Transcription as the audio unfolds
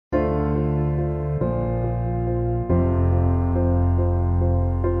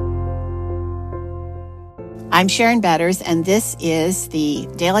I'm Sharon Betters, and this is the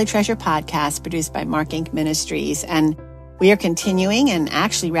Daily Treasure podcast produced by Mark Inc. Ministries. And we are continuing and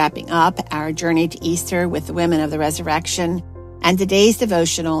actually wrapping up our journey to Easter with the women of the resurrection. And today's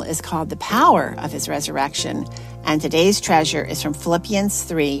devotional is called The Power of His Resurrection. And today's treasure is from Philippians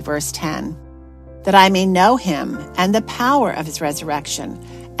 3, verse 10. That I may know him and the power of his resurrection,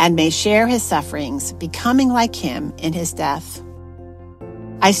 and may share his sufferings, becoming like him in his death.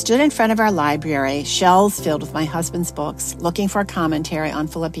 I stood in front of our library, shelves filled with my husband's books, looking for a commentary on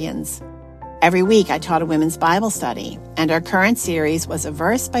Philippians. Every week I taught a women's Bible study, and our current series was a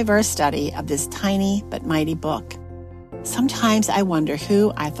verse-by-verse study of this tiny but mighty book. Sometimes I wonder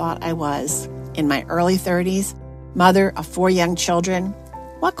who I thought I was. In my early 30s, mother of 4 young children,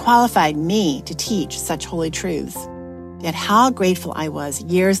 what qualified me to teach such holy truths? Yet how grateful I was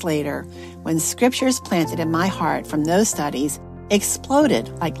years later when scriptures planted in my heart from those studies exploded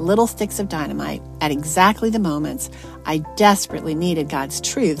like little sticks of dynamite at exactly the moments I desperately needed God's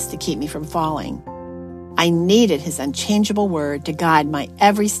truths to keep me from falling. I needed his unchangeable word to guide my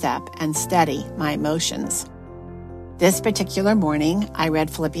every step and steady my emotions. This particular morning, I read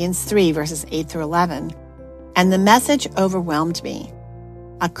Philippians 3, verses 8 through 11, and the message overwhelmed me.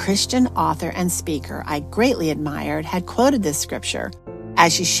 A Christian author and speaker I greatly admired had quoted this scripture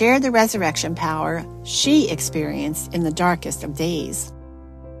as she shared the resurrection power she experienced in the darkest of days.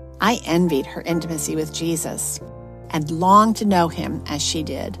 I envied her intimacy with Jesus and longed to know him as she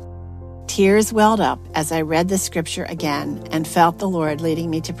did. Tears welled up as I read the scripture again and felt the Lord leading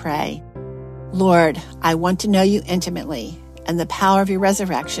me to pray. Lord, I want to know you intimately and the power of your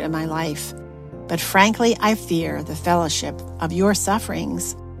resurrection in my life. But frankly, I fear the fellowship of your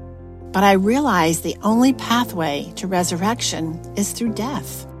sufferings. But I realize the only pathway to resurrection is through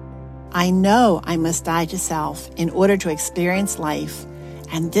death. I know I must die to self in order to experience life,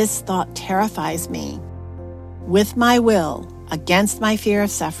 and this thought terrifies me. With my will, against my fear of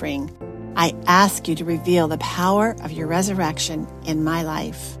suffering, I ask you to reveal the power of your resurrection in my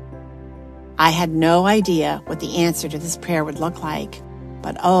life. I had no idea what the answer to this prayer would look like,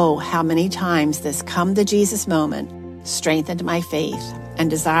 but oh, how many times this come to Jesus moment strengthened my faith and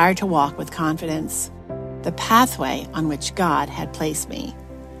desire to walk with confidence, the pathway on which God had placed me.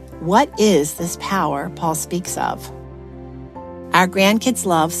 What is this power Paul speaks of? Our grandkids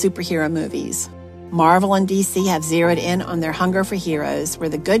love superhero movies. Marvel and DC have zeroed in on their hunger for heroes where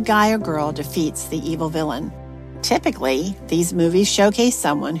the good guy or girl defeats the evil villain. Typically, these movies showcase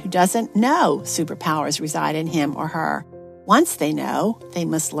someone who doesn't know superpowers reside in him or her. Once they know, they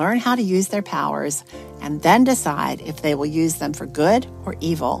must learn how to use their powers and then decide if they will use them for good or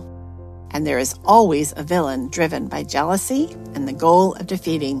evil. And there is always a villain driven by jealousy and the goal of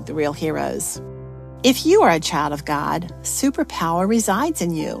defeating the real heroes. If you are a child of God, superpower resides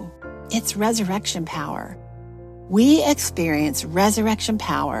in you. It's resurrection power. We experience resurrection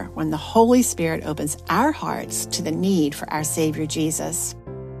power when the Holy Spirit opens our hearts to the need for our Savior Jesus.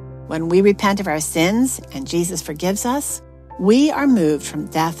 When we repent of our sins and Jesus forgives us, we are moved from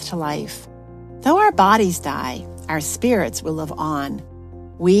death to life. Though our bodies die, our spirits will live on.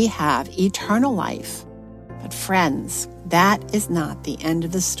 We have eternal life. But friends, that is not the end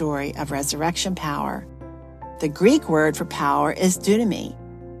of the story of resurrection power. The Greek word for power is dunamai.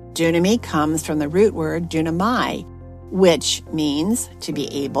 Dunamai comes from the root word dunamai, which means to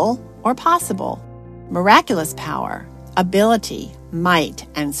be able or possible. Miraculous power, ability, might,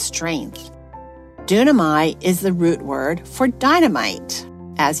 and strength. Dunamai is the root word for dynamite,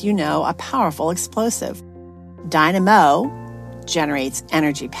 as you know, a powerful explosive. Dynamo generates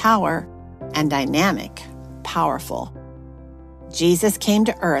energy power, and dynamic, powerful. Jesus came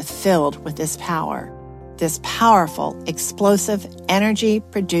to earth filled with this power, this powerful, explosive,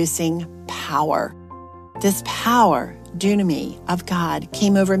 energy-producing power. This power, dunamai, of God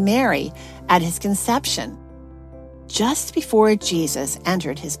came over Mary at his conception. Just before Jesus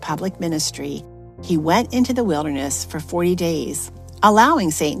entered his public ministry, he went into the wilderness for 40 days, allowing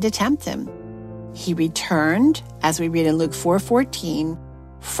Satan to tempt him. He returned, as we read in Luke 4:14,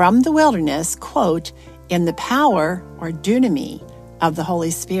 from the wilderness, quote, in the power or dunamai of the Holy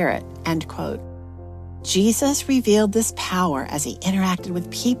Spirit, end quote. Jesus revealed this power as he interacted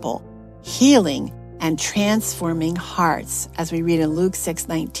with people, healing and transforming hearts, as we read in Luke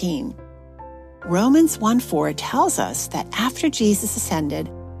 6:19. Romans 1:4 tells us that after Jesus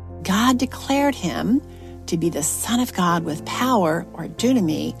ascended, God declared him to be the Son of God with power, or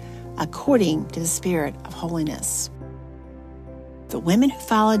dunamai, according to the Spirit of holiness. The women who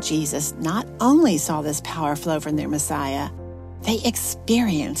followed Jesus not only saw this power flow from their Messiah, they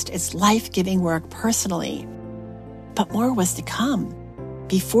experienced its life-giving work personally. But more was to come.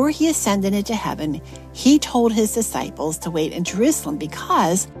 before he ascended into heaven, he told his disciples to wait in Jerusalem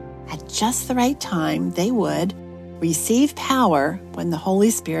because at just the right time they would receive power when the Holy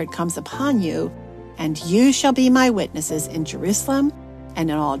Spirit comes upon you, and you shall be my witnesses in Jerusalem and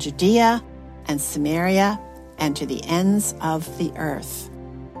in all Judea and Samaria and to the ends of the earth.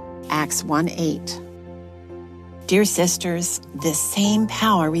 Acts 1:8. Dear sisters, this same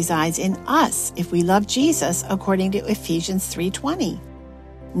power resides in us if we love Jesus according to Ephesians 3:20.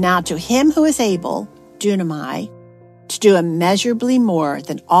 Now to him who is able, dunamai, to do immeasurably more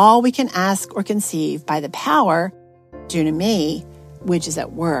than all we can ask or conceive by the power, dunamai, which is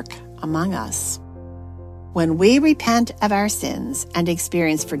at work among us. When we repent of our sins and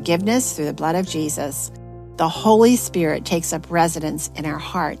experience forgiveness through the blood of Jesus, the Holy Spirit takes up residence in our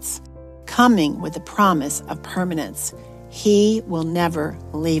hearts, coming with the promise of permanence. He will never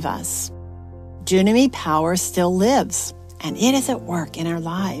leave us. Dunamai power still lives, and it is at work in our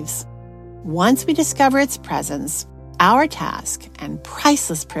lives. Once we discover its presence, our task and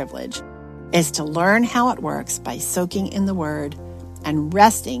priceless privilege is to learn how it works by soaking in the Word and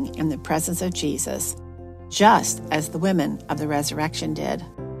resting in the presence of Jesus, just as the women of the resurrection did.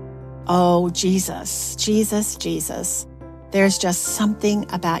 Oh, Jesus, Jesus, Jesus, there's just something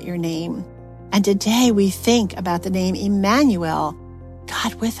about your name. And today we think about the name Emmanuel,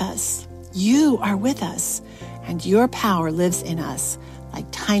 God with us. You are with us, and your power lives in us like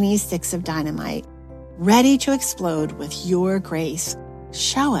tiny sticks of dynamite, ready to explode with your grace.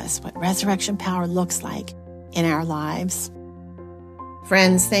 Show us what resurrection power looks like in our lives.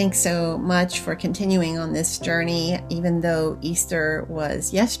 Friends, thanks so much for continuing on this journey. Even though Easter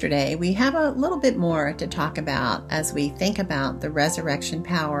was yesterday, we have a little bit more to talk about as we think about the resurrection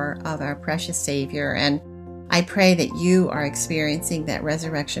power of our precious Savior. And I pray that you are experiencing that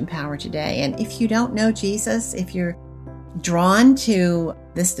resurrection power today. And if you don't know Jesus, if you're drawn to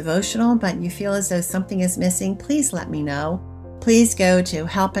this devotional, but you feel as though something is missing, please let me know. Please go to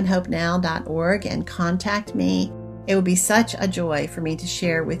helpandhopenow.org and contact me. It would be such a joy for me to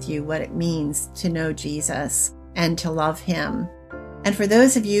share with you what it means to know Jesus and to love him. And for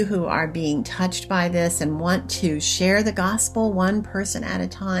those of you who are being touched by this and want to share the gospel one person at a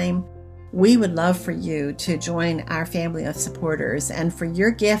time, we would love for you to join our family of supporters. And for your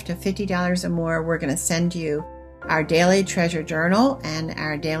gift of $50 or more, we're going to send you our Daily Treasure Journal and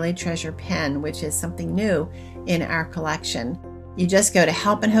our Daily Treasure Pen, which is something new in our collection. You just go to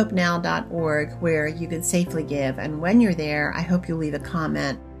helpandhopenow.org where you can safely give. And when you're there, I hope you'll leave a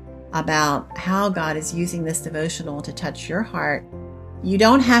comment about how God is using this devotional to touch your heart. You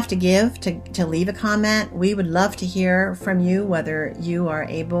don't have to give to leave a comment. We would love to hear from you, whether you are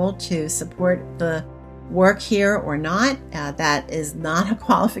able to support the work here or not. That is not a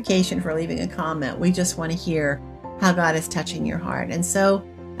qualification for leaving a comment. We just want to hear how God is touching your heart. And so,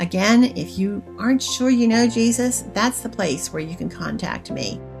 again, if you aren't sure you know Jesus, that's the place where you can contact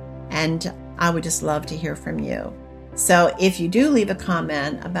me. And I would just love to hear from you. So if you do leave a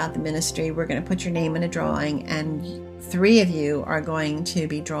comment about the ministry, we're going to put your name in a drawing, and 3 of you are going to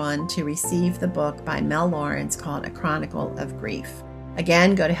be drawn to receive the book by Mel Lawrence called A Chronicle of Grief.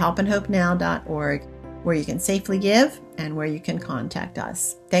 Again, go to helpandhopenow.org where you can safely give and where you can contact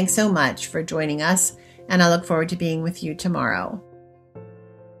us. Thanks so much for joining us, and I look forward to being with you tomorrow.